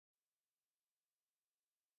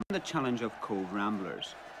the challenge of Cove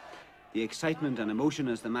Ramblers. The excitement and emotion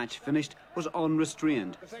as the match finished was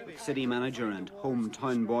unrestrained, with city manager and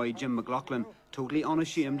hometown boy Jim Mclaughlin totally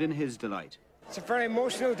unashamed in his delight. It's a very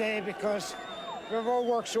emotional day because we've all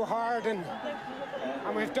worked so hard and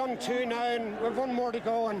we've done two now and we've one more to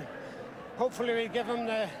go, and hopefully we'll give them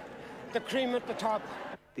the cream at the top.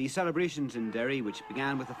 The celebrations in Derry, which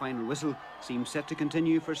began with the final whistle, seem set to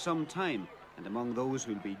continue for some time, and among those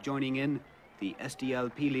who'll be joining in, the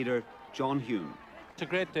SDLP leader John Hume. It's a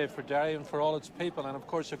great day for Derry and for all its people, and of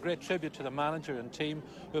course a great tribute to the manager and team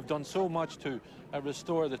who have done so much to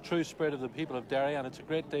restore the true spirit of the people of Derry, and it's a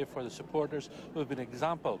great day for the supporters who have been an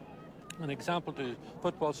example to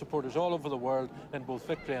football supporters all over the world in both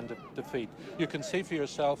victory and defeat. You can see for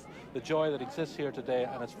yourself the joy that exists here today,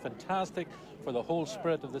 and it's fantastic for the whole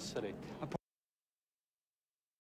spirit of this city.